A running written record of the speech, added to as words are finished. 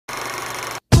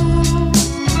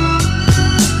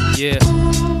Yeah.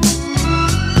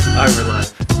 Alright, we're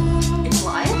live. It's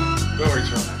live? No, we're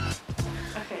live.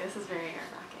 Okay, this is very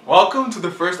nerve-wracking. Welcome to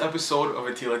the first episode of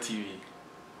Atila TV.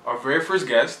 Our very first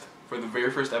guest for the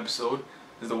very first episode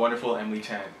is the wonderful Emily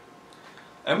Chen.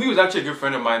 Emily was actually a good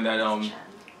friend of mine that Chen.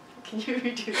 Can you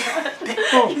redo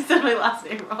that? You said my last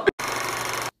name wrong.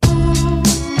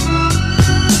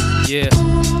 Yeah.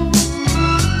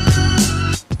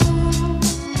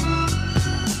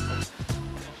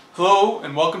 Hello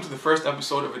and welcome to the first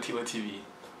episode of Atila TV.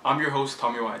 I'm your host,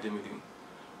 Tommy Wadimidu.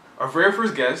 Our very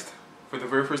first guest for the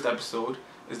very first episode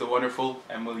is the wonderful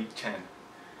Emily Chen.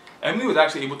 Emily was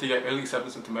actually able to get early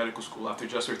acceptance into medical school after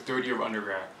just her third year of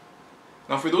undergrad.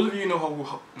 Now, for those of you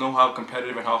who know how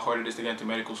competitive and how hard it is to get into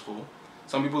medical school,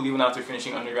 some people even after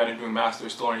finishing undergrad and doing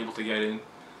masters still aren't able to get in.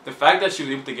 The fact that she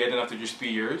was able to get in after just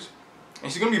 3 years,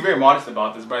 and she's going to be very modest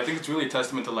about this, but I think it's really a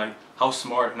testament to like how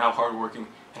smart and how hardworking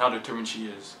and how determined she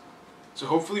is. So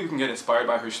hopefully we can get inspired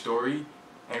by her story,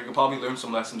 and we can probably learn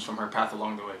some lessons from her path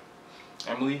along the way.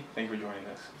 Emily, thank you for joining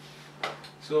us.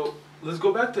 So let's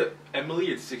go back to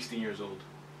Emily at 16 years old.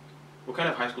 What kind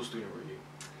of high school student were you?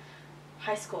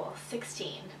 High school,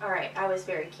 16. Alright, I was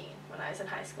very keen when I was in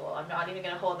high school. I'm not even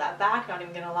going to hold that back, not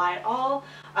even going to lie at all.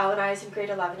 When I was in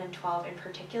grade 11 and 12 in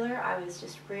particular, I was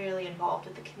just really involved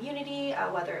with the community,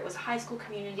 whether it was a high school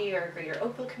community or a greater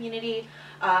Oakville community.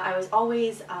 I was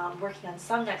always working on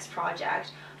some next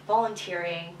project,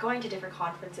 volunteering, going to different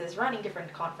conferences, running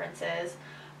different conferences.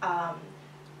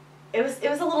 It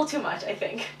was a little too much, I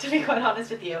think, to be quite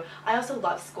honest with you. I also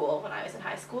loved school when I was in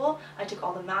high school. I took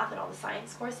all the math and all the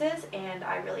science courses, and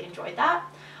I really enjoyed that.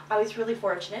 I was really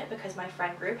fortunate because my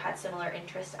friend group had similar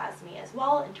interests as me as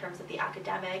well in terms of the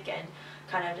academic and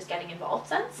kind of just getting involved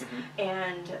sense.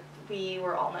 And we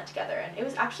were all met together, and it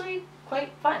was actually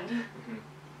quite fun.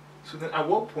 So then at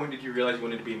what point did you realize you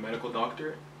wanted to be a medical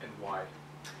doctor, and why?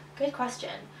 Good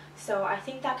question. So I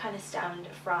think that kind of stemmed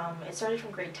from, it started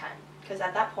from grade 10. Because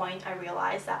at that point I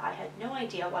realized that I had no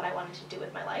idea what I wanted to do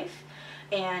with my life,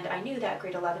 and I knew that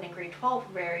grade 11 and grade 12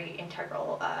 were very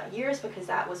integral years because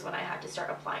that was when I had to start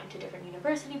applying to different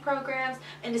university programs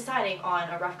and deciding on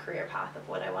a rough career path of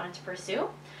what I wanted to pursue.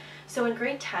 So in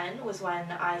grade 10 was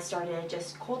when I started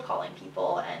just cold calling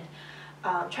people and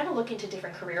trying to look into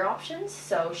different career options,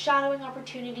 so shadowing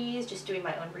opportunities, just doing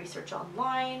my own research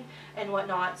online and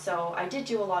whatnot. So I did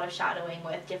do a lot of shadowing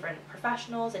with different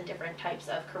professionals and different types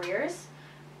of careers.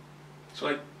 So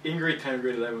like in grade 10 and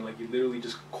grade 11, like you literally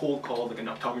just cold called like an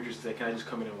optometrist and said, can I just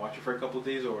come in and watch you for a couple of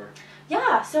days, or?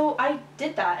 Yeah, so I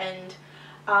did that, and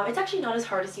it's actually not as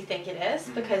hard as you think it is,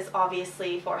 because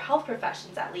obviously for health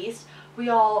professions at least, we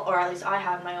all, or at least I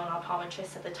had my own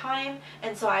optometrist at the time,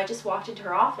 and so I just walked into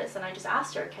her office and I just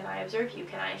asked her, can I observe you,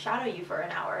 can I shadow you for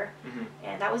an hour?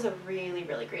 And that was a really,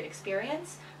 really great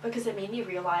experience because it made me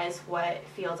realize what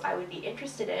fields I would be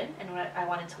interested in and what I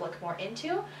wanted to look more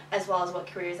into, as well as what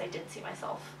careers I didn't see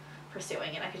myself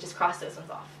pursuing, and I could just cross those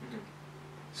ones off.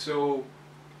 So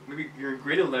maybe you're in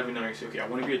grade 11 now, you say, okay, I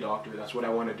want to be a doctor, that's what I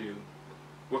want to do.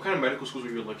 What kind of medical schools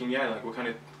were you looking at? Like what kind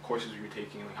of courses were you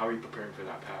taking? Like how are you preparing for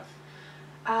that path?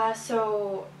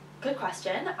 So, good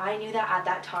question. I knew that at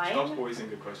that time. Stop voicing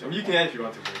good question. I mean, you can answer if you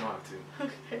want to, but you don't have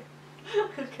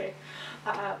to. Okay.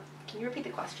 Can you repeat the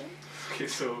question? Okay,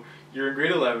 so you're in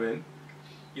grade 11.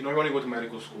 You know you want to go to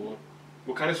medical school.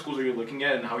 What kind of schools are you looking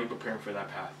at, and how are you preparing for that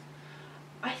path?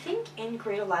 I think in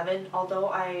grade 11, although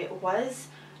I was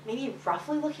maybe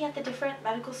roughly looking at the different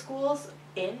medical schools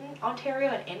in Ontario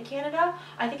and in Canada,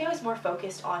 I think I was more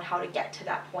focused on how to get to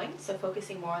that point, so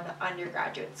focusing more on the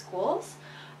undergraduate schools.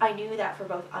 I knew that for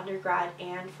both undergrad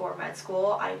and for med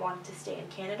school, I wanted to stay in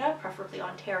Canada, preferably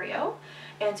Ontario,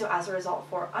 and so as a result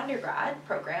for undergrad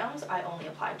programs, I only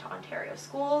applied to Ontario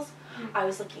schools. I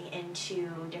was looking into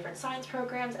different science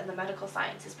programs and the medical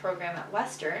sciences program at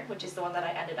Western, which is the one that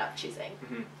I ended up choosing.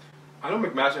 I know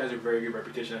McMaster has a very good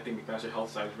reputation. I think McMaster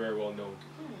Health Sci is very well known.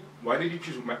 Why did you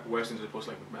choose Western as opposed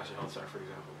to like McMaster Health Sci, for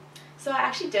example? So I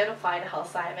actually did apply to Health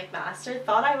Sci at McMaster.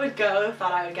 Thought I would go,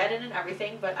 thought I would get in and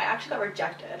everything, but I actually got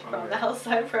rejected from the Health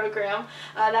Sci program.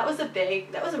 That was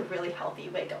a really healthy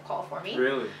wake-up call for me.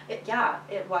 Really? Yeah,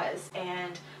 it was.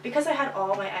 And because I had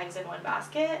all my eggs in one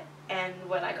basket, and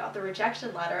when I got the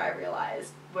rejection letter, I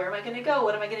realized, where am I going to go?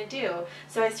 What am I going to do?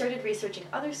 So I started researching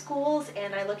other schools,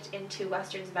 and I looked into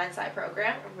Western's Med Sci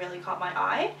program. It really caught my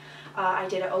eye. I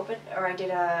did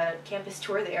a campus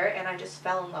tour there, and I just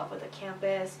fell in love with the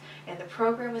campus, and the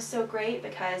program was so great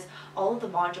because all of the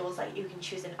modules that you can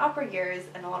choose in upper years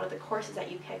and a lot of the courses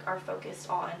that you pick are focused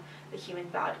on the human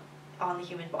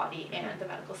body and the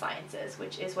medical sciences,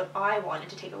 which is what I wanted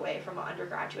to take away from an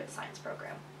undergraduate science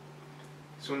program.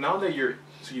 So now that you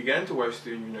get into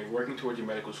Western, you're working towards your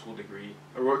medical school degree,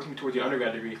 or working towards your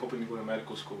undergrad degree, hoping to go to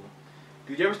medical school.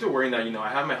 Did you ever still worry that, I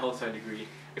have my health side degree,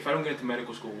 if I don't get into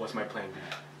medical school, what's my plan B?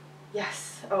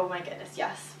 Yes. Oh my goodness,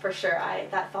 yes, for sure.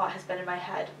 That thought has been in my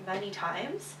head many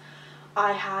times.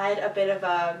 I had a bit of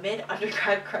a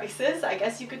mid-undergrad crisis, I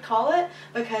guess you could call it,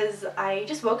 because I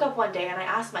just woke up one day and I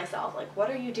asked myself, like,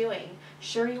 what are you doing?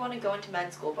 Sure, you want to go into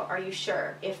med school, but are you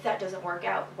sure? If that doesn't work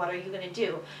out, what are you going to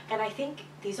do? And I think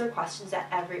these are questions that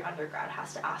every undergrad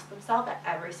has to ask themselves at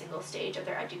every single stage of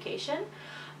their education,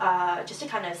 just to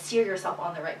kind of steer yourself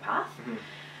on the right path. Mm-hmm.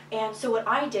 And so what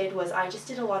I did was I just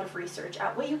did a lot of research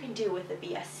at what you can do with a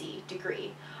BSc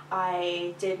degree.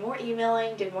 I did more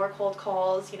emailing, did more cold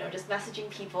calls, just messaging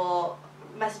people,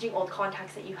 messaging old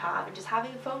contacts that you have, and just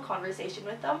having a phone conversation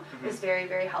with them was very,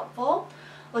 very helpful.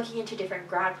 Looking into different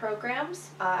grad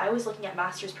programs. I was looking at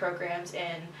master's programs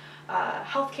in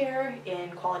healthcare,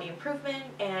 in quality improvement,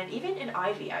 and even in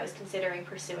Ivy. I was considering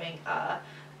pursuing a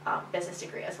business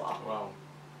degree as well. Wow.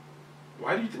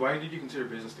 Why did you consider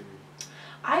business degree?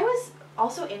 I was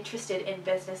also interested in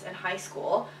business in high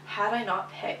school. Had I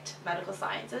not picked medical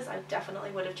sciences, I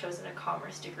definitely would have chosen a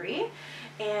commerce degree.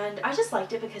 And I just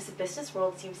liked it because the business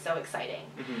world seems so exciting.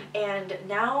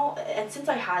 Mm-hmm. And since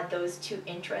I had those two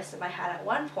interests in my head at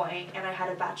one point, and I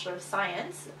had a Bachelor of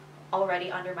Science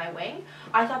already under my wing,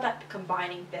 I thought that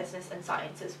combining business and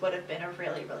sciences would have been a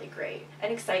really, really great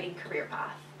and exciting career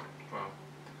path. Wow.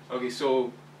 Okay,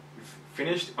 so you've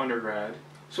finished undergrad.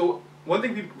 So one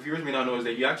thing viewers may not know is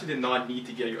that you actually did not need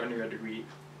to get your undergrad degree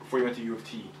before you went to U of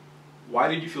T. Why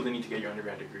did you feel the need to get your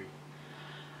undergrad degree?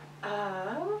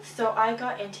 So I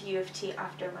got into U of T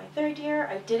after my third year.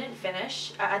 I didn't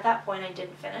finish, at that point I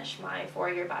didn't finish my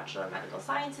 4-year Bachelor of Medical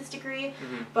Sciences degree,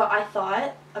 but I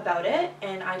thought about it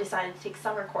and I decided to take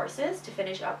summer courses to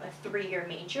finish up a 3-year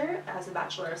major as a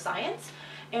Bachelor of Science.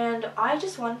 And I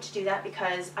just wanted to do that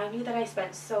because I knew that I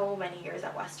spent so many years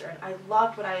at Western. I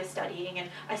loved what I was studying and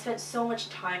I spent so much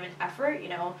time and effort,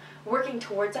 working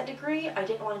towards that degree. I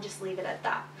didn't want to just leave it at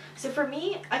that. So for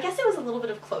me, I guess it was a little bit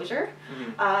of closure,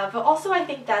 but also I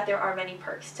think that there are many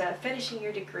perks to finishing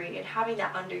your degree and having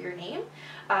that under your name.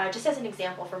 Just as an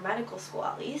example, for medical school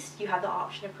at least, you have the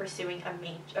option of pursuing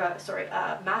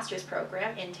a master's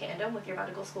program in tandem with your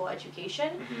medical school education.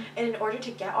 And in order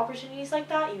to get opportunities like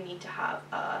that, you need to have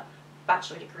a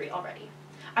bachelor degree already.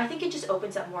 I think it just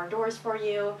opens up more doors for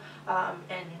you,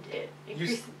 and it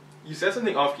increases. You said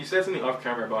something off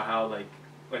camera about how like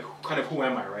kind of who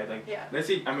am I, right? Like, yeah. Let's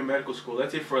say I'm in medical school.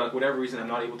 Let's say for whatever reason I'm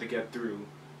not able to get through.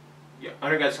 Yeah,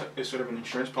 undergrad is sort of an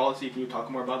insurance policy. Can you talk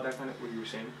more about that, kind of what you were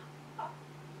saying?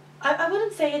 I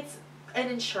wouldn't say it's an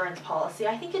insurance policy.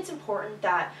 I think it's important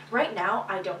that right now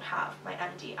I don't have my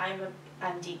MD. I'm an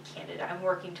MD candidate. I'm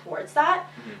working towards that.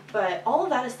 But all of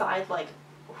that aside,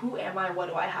 who am I? What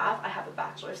do I have? I have a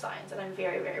Bachelor of Science, and I'm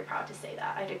very, very proud to say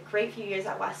that. I did a great few years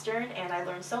at Western, and I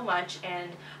learned so much,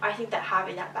 and I think that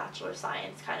having that Bachelor of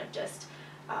Science kind of just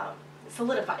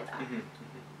solidified that.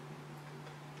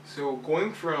 So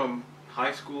going from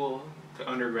high school to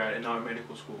undergrad and now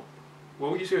medical school, what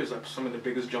would you say is some of the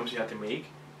biggest jumps you had to make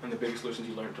and the biggest lessons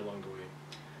you learned along the way?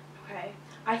 Okay,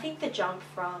 I think the jump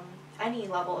from any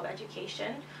level of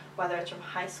education, whether it's from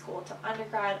high school to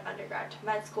undergrad to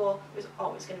med school, there's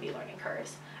always going to be learning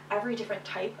curves. Every different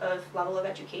type of level of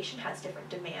education has different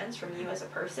demands from you as a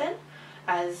person,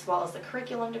 as well as the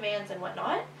curriculum demands and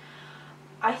whatnot.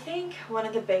 I think one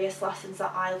of the biggest lessons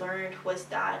that I learned was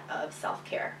that of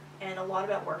self-care and a lot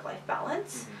about work-life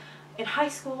balance. In high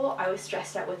school, I was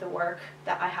stressed out with the work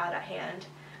that I had at hand.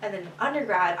 And then in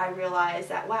undergrad, I realized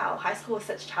that, wow, high school was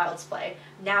such child's play.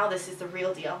 Now this is the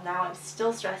real deal. Now I'm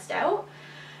still stressed out.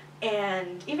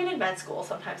 And even in med school,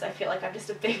 sometimes I feel like I'm just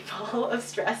a big ball of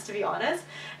stress, to be honest.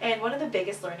 And one of the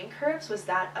biggest learning curves was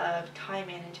that of time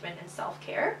management and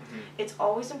self-care. It's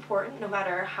always important, no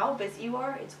matter how busy you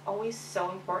are, it's always so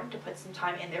important to put some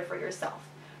time in there for yourself,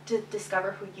 to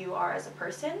discover who you are as a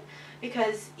person.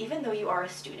 Because even though you are a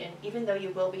student, even though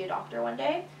you will be a doctor one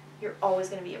day, you're always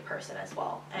going to be a person as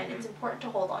well. And it's important to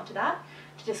hold on to that,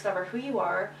 to discover who you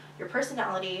are, your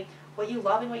personality, what you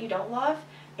love and what you don't love,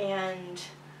 and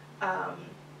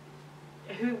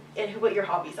what your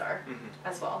hobbies are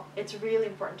as well. It's really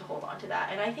important to hold on to that.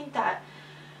 And I think that,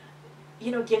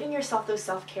 giving yourself those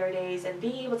self-care days and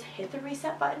being able to hit the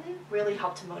reset button really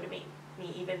helped to motivate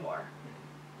me even more.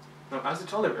 Now, as a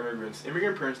child of immigrants,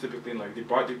 immigrant parents typically, they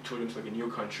brought their children to a new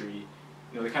country.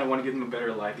 They kind of want to give them a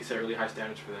better life. They set really high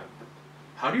standards for them.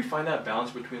 How do you find that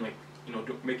balance between,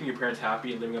 making your parents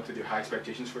happy and living up to their high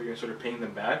expectations for you and sort of paying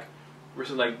them back,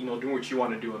 versus, doing what you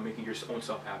want to do and making your own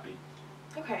self happy?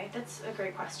 Okay, that's a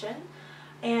great question.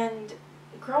 And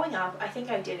growing up, I think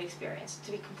I did experience,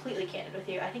 to be completely candid with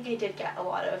you, I think I did get a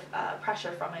lot of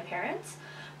pressure from my parents.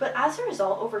 But as a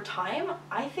result, over time,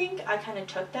 I think I kind of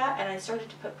took that and I started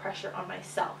to put pressure on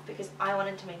myself because I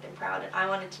wanted to make them proud and I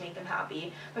wanted to make them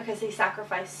happy because they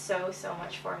sacrificed so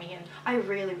much for me, and I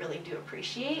really, really do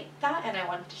appreciate that, and I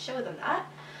wanted to show them that.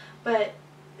 But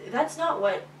that's not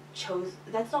what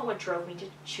drove me to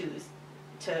choose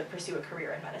to pursue a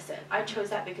career in medicine. I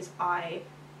chose that because I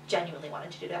genuinely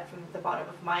wanted to do that from the bottom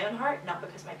of my own heart, not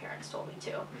because my parents told me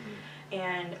to.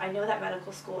 And I know that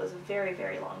medical school is a very,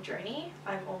 very long journey.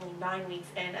 I'm only 9 weeks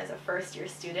in as a first-year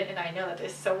student, and I know that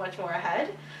there's so much more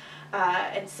ahead.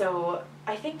 And so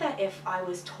I think that if I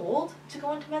was told to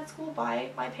go into med school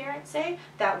by my parents, say,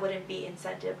 that wouldn't be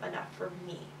incentive enough for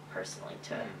me personally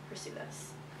to pursue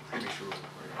this. Let me show you.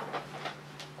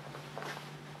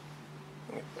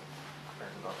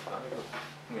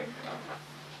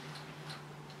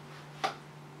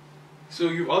 So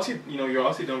you've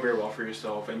obviously done very well for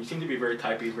yourself, and you seem to be a very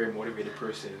type A, very motivated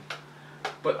person.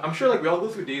 But I'm sure like we all go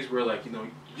through days where like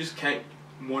you just can't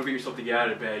motivate yourself to get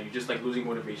out of bed. You're just like losing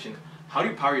motivation. How do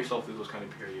you power yourself through those kind of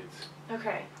periods?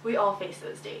 Okay, we all face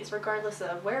those days, regardless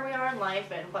of where we are in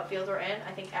life and what field we're in.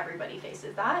 I think everybody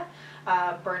faces that.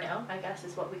 Burnout, I guess,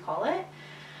 is what we call it.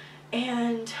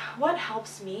 And what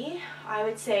helps me, I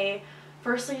would say,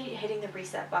 firstly, hitting the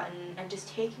reset button and just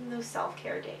taking those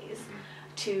self-care days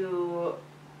to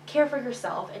care for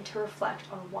yourself and to reflect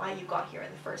on why you got here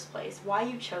in the first place, why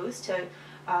you chose to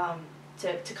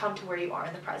come to where you are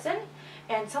in the present.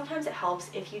 And sometimes it helps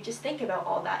if you just think about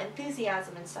all that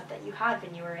enthusiasm and stuff that you had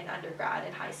when you were in undergrad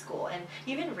and high school. And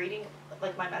even reading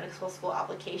like my medical school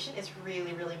application is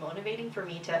really, really motivating for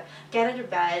me to get out of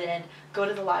bed and go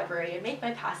to the library and make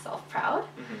my past self proud.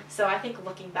 So I think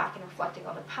looking back and reflecting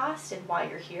on the past and why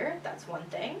you're here, that's one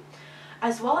thing.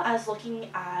 As well as looking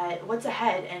at what's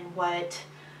ahead and what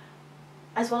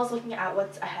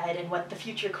the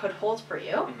future could hold for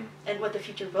you and what the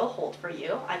future will hold for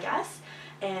you, I guess.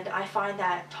 And I find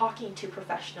that talking to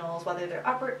professionals, whether they're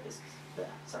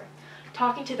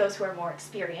talking to those who are more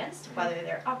experienced, whether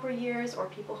they're upper years or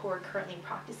people who are currently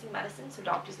practicing medicine, so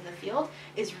doctors in the field,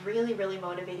 is really, really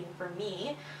motivating for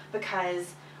me,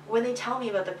 because when they tell me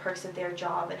about the perks of their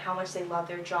job and how much they love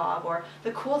their job or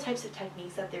the cool types of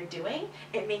techniques that they're doing,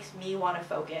 it makes me want to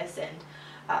focus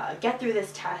and get through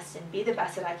this test and be the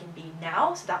best that I can be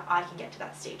now so that I can get to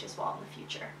that stage as well in the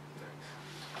future.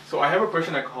 So I have a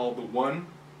question I call the 1,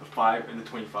 the 5, and the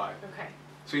 25. Okay.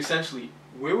 So essentially,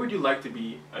 where would you like to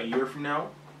be a year from now,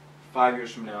 5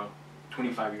 years from now,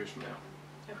 25 years from now?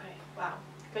 Okay, wow,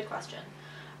 good question.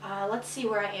 Let's see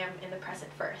where I am in the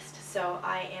present first. So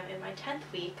I am in my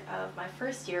 10th week of my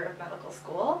first year of medical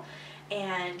school,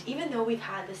 and even though we've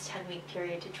had this 10-week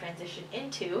period to transition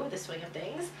into the swing of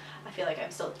things, I feel like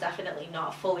I'm still definitely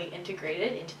not fully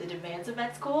integrated into the demands of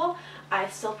med school. I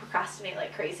still procrastinate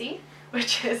like crazy,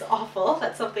 which is awful.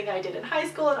 That's something I did in high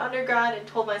school and undergrad and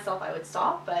told myself I would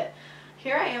stop, but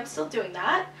here I am still doing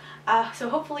that. So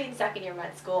hopefully in second year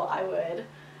med school I would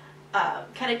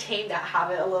kind of tame that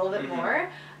habit a little bit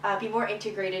more, be more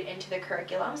integrated into the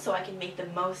curriculum so I can make the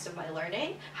most of my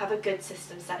learning, have a good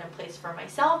system set in place for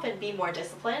myself, and be more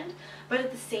disciplined. But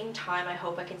at the same time, I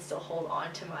hope I can still hold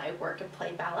on to my work and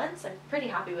play balance. I'm pretty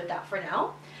happy with that for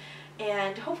now.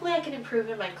 And hopefully I can improve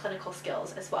in my clinical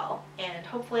skills as well. And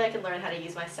hopefully I can learn how to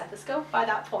use my stethoscope by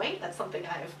that point. That's something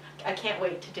I can't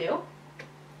wait to do.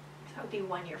 So that would be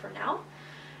 1 year from now.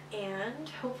 And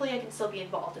hopefully I can still be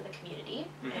involved in the community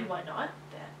and whatnot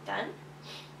then.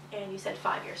 And you said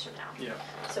 5 years from now. Yeah.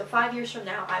 So 5 years from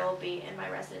now, I will be in my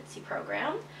residency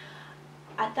program.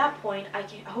 At that point, I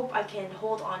hope I can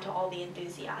hold on to all the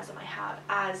enthusiasm I have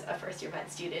as a first-year med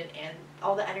student and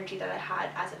all the energy that I had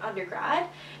as an undergrad,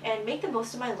 and make the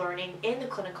most of my learning in the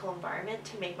clinical environment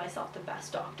to make myself the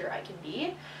best doctor I can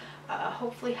be.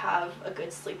 Hopefully have a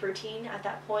good sleep routine at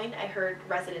that point. I heard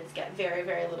residents get very,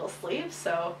 very little sleep,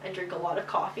 and drink a lot of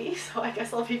coffee, so I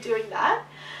guess I'll be doing that.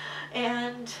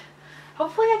 And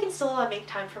hopefully I can still make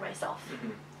time for myself,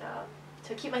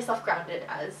 to keep myself grounded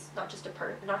as not just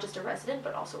a resident,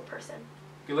 but also a person.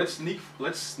 Okay, let's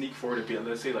sneak forward a bit.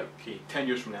 Let's say 10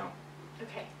 years from now.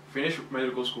 Okay. Finish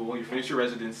medical school, you finish your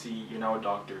residency, you're now a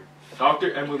doctor.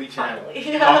 Dr. Emily Chen.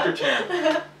 Finally, yeah. Dr.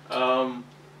 Chen.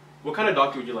 What kind of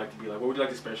doctor would you like to be? What would you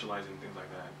like to specialize in, things like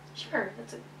that? Sure,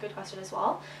 that's a good question as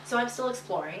well. So I'm still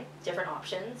exploring different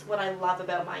options. What I love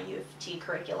about my U of T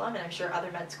curriculum, and I'm sure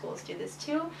other med schools do this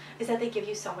too, is that they give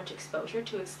you so much exposure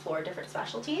to explore different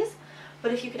specialties.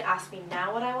 But if you could ask me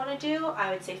now what I want to do, I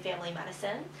would say family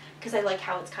medicine, because I like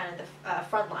how it's kind of the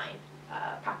front line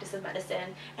practice of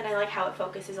medicine, and I like how it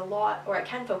focuses a lot, or it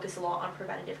can focus a lot on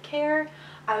preventative care.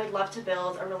 I would love to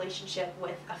build a relationship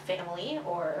with a family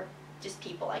or just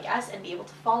people, I guess, and be able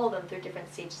to follow them through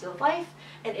different stages of life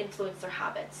and influence their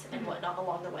habits and whatnot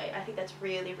along the way. I think that's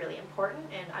really, really important,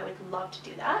 and I would love to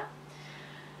do that.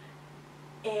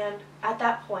 And at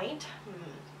that point,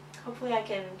 hopefully I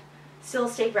can still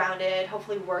stay grounded.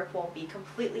 Hopefully work won't be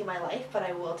completely my life, but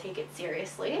I will take it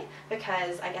seriously,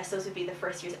 because I guess those would be the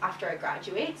first years after I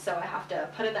graduate, so I have to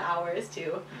put in the hours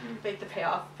to make the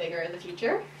payoff bigger in the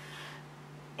future.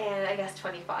 And I guess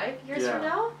 25 years from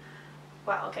now,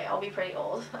 wow, okay, I'll be pretty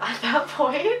old at that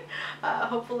point.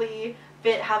 Hopefully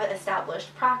have an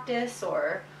established practice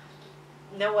or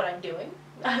know what I'm doing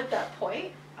at that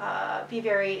point. Be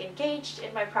very engaged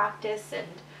in my practice and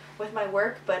with my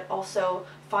work, but also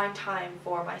find time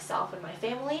for myself and my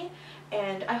family.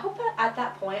 And I hope that at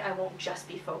that point I won't just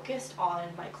be focused on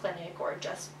my clinic or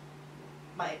just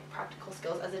my practical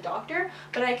skills as a doctor,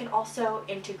 but I can also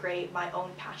integrate my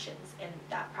own passions in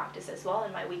that practice as well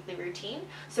in my weekly routine.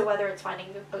 So whether it's finding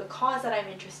a cause that I'm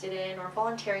interested in or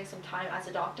volunteering some time as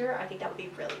a doctor, I think that would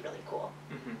be really, really cool.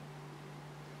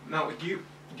 Now, do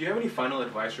you have any final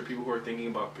advice for people who are thinking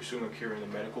about pursuing a career in the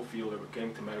medical field or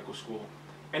getting to medical school?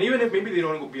 And even if maybe they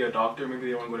don't want to be a doctor, maybe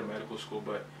they don't want to go to medical school,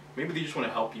 but maybe they just want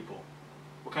to help people,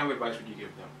 what kind of advice would you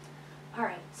give them?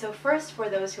 Alright, so first, for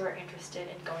those who are interested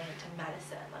in going into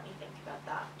medicine, let me think about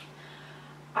that.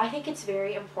 I think it's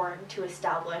very important to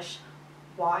establish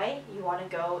why you want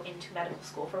to go into medical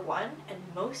school for one, and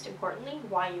most importantly,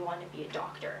 why you want to be a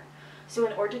doctor. So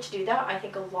in order to do that, I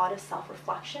think a lot of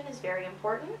self-reflection is very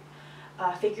important.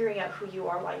 Figuring out who you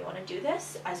are, why you want to do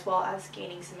this, as well as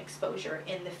gaining some exposure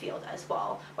in the field as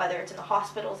well, whether it's in the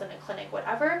hospitals, in a clinic,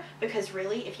 whatever, because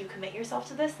really, if you commit yourself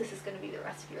to this, this is going to be the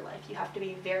rest of your life. You have to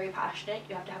be very passionate,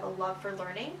 you have to have a love for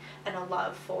learning, and a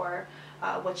love for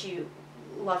what you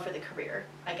love for the career,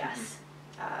 I guess,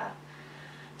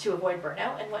 to avoid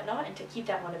burnout and whatnot, and to keep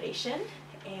that motivation.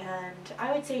 And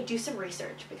I would say do some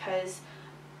research, because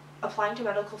applying to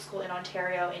medical school in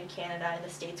Ontario, in Canada, in the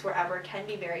States, wherever, can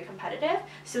be very competitive.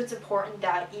 So it's important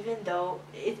that even though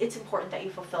it's important that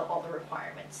you fulfill all the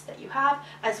requirements that you have,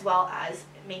 as well as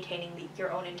maintaining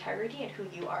your own integrity and who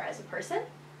you are as a person.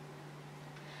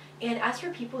 And as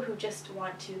for people who just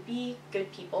want to be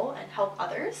good people and help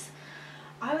others,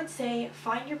 I would say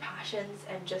find your passions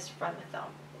and just run with them.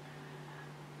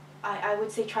 I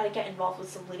would say try to get involved with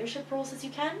some leadership roles as you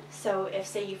can. So if,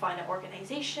 say, you find an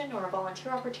organization or a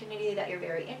volunteer opportunity that you're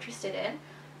very interested in,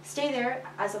 stay there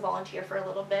as a volunteer for a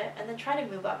little bit, and then try to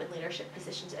move up in leadership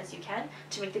positions as you can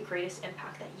to make the greatest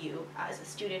impact that you as a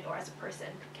student or as a person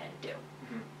can do.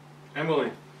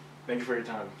 Emily, thank you for your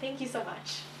time. Thank you so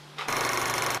much.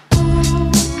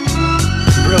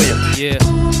 Brilliant.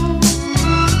 Yeah.